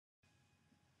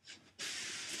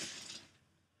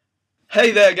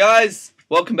Hey there guys,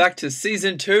 welcome back to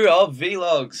Season 2 of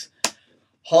Vlogs.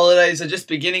 Holidays are just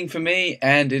beginning for me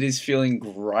and it is feeling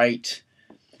great.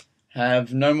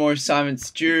 Have no more assignments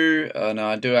due. Oh no,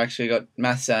 I do actually got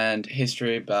maths and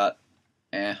history, but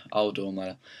I'll do them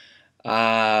later.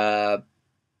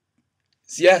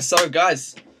 So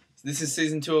guys, this is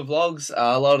Season 2 of Vlogs.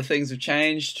 A lot of things have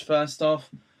changed. First off,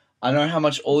 I don't know how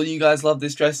much all of you guys love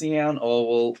this dressing gown,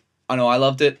 I know I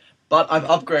loved it, but I've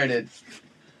upgraded.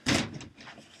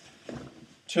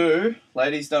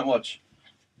 Ladies, don't watch.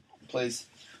 Please.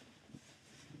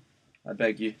 I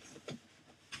beg you.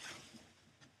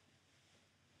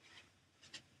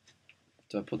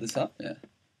 Do I put this up? Yeah.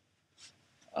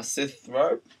 A Sith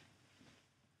robe.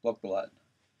 Block the light.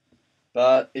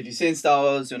 But if you've seen Star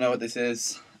Wars, you'll know what this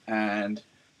is. And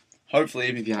hopefully,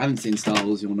 if you haven't seen Star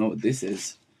Wars, you'll know what this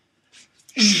is.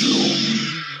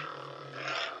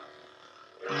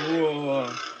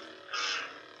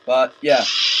 But yeah.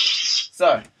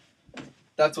 So,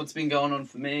 that's what's been going on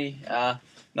for me.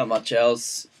 Not much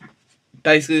else.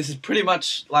 Basically, this is pretty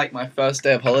much like my first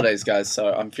day of holidays, guys.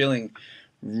 So I'm feeling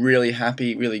really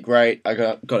happy, really great. I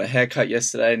got a haircut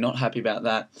yesterday. Not happy about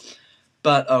that,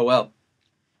 but oh well.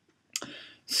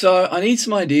 So I need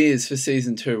some ideas for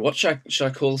Season 2. What should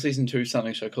I call Season 2?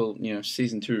 Something should I call,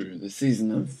 Season 2, the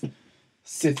season of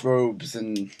Sith robes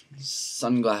and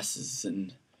sunglasses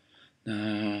and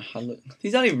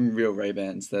these aren't even real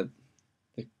Ray-Bans. They're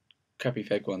the crappy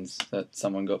fake ones that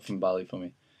someone got from Bali for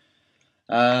me.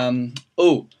 I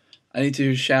need to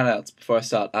do shout outs before I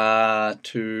start.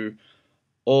 To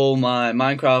all my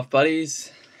Minecraft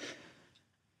buddies.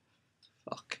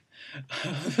 Fuck.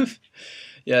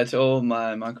 Yeah, to all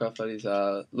my Minecraft buddies,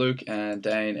 Luke and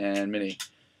Dane and Minnie.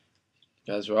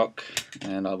 You guys rock,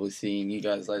 and I'll be seeing you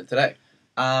guys later today.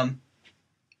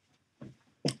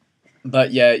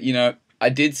 But yeah, I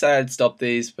did say I'd stop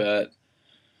these, but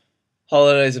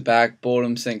holidays are back,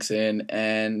 boredom sinks in,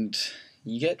 and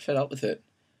you get fed up with it.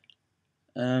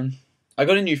 I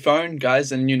got a new phone,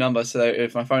 guys, and a new number, so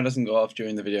if my phone doesn't go off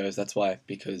during the videos, that's why,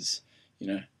 because,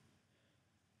 no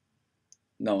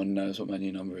one knows what my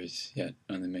new number is yet,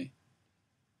 only me.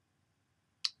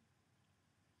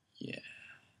 Yeah.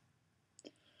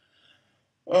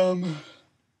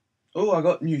 I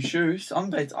got new shoes.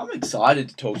 I'm excited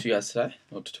to talk to you guys today,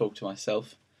 or to talk to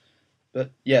myself.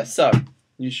 But yeah, so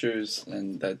new shoes,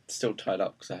 and they're still tied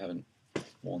up because I haven't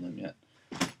worn them yet,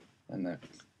 and they're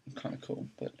kind of cool.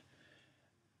 But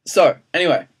so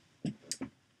anyway,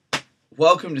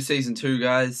 welcome to Season 2,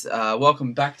 guys.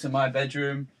 Welcome back to my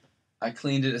bedroom. I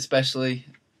cleaned it especially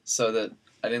so that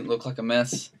I didn't look like a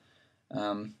mess.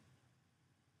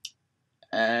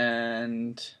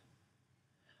 And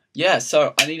yeah,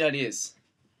 so I need ideas.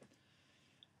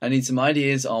 I need some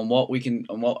ideas on what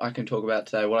I can talk about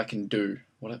today, what I can do.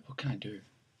 What can I do?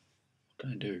 What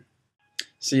can I do?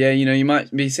 So yeah, you might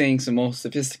be seeing some more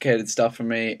sophisticated stuff from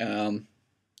me.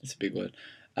 That's a big word.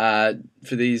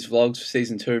 For these vlogs for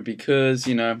Season 2 because,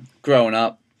 growing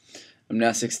up, I'm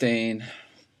now 16.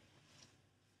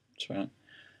 That's right.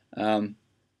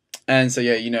 And so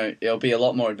yeah, it'll be a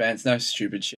lot more advanced. No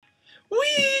stupid shit.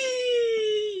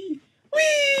 Whee!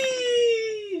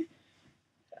 Whee!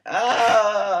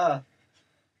 Ah!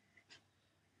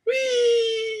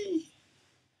 Whee!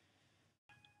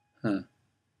 Huh.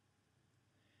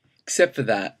 Except for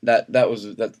that was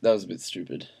a bit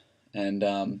stupid, and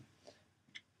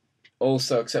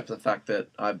also except for the fact that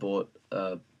I bought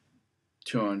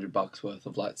 $200 worth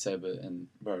of lightsaber and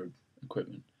robe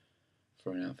equipment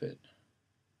for an outfit.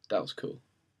 That was cool.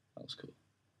 That was cool.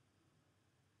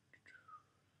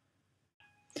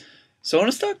 So I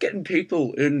want to start getting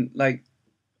people in, like,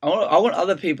 I want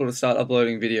other people to start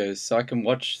uploading videos so I can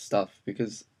watch stuff,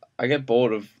 because I get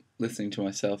bored of listening to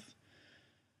myself.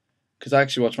 Because I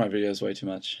actually watch my videos way too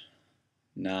much.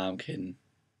 Nah, I'm kidding.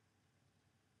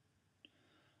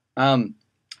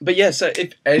 But yeah, so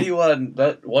if anyone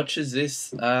that watches this,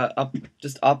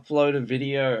 just upload a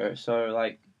video so,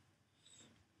 like,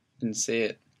 you can see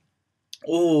it.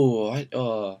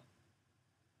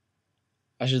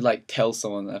 I should, like, tell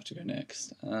someone that I have to go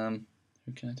next. Who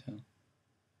can I tell?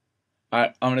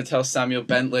 Alright, I'm gonna tell Samuel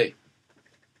Bentley.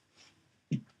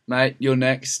 Mate, you're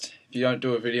next. If you don't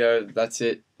do a video, that's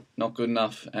it. Not good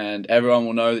enough. And everyone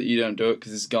will know that you don't do it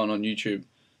because it's going on YouTube.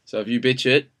 So if you bitch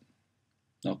it,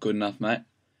 not good enough, mate.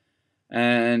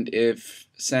 And if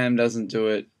Sam doesn't do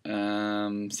it,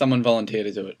 someone volunteer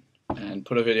to do it. And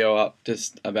put a video up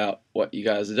just about what you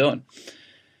guys are doing.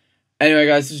 Anyway,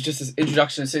 guys, this is just an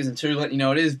introduction to Season 2, letting you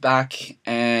know it is back,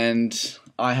 and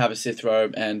I have a Sith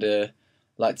robe and a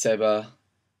lightsaber.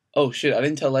 Oh shit, I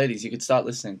didn't tell ladies, you could start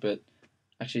listening, but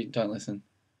actually, don't listen.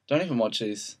 Don't even watch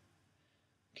these.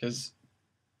 Because,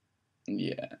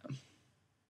 yeah.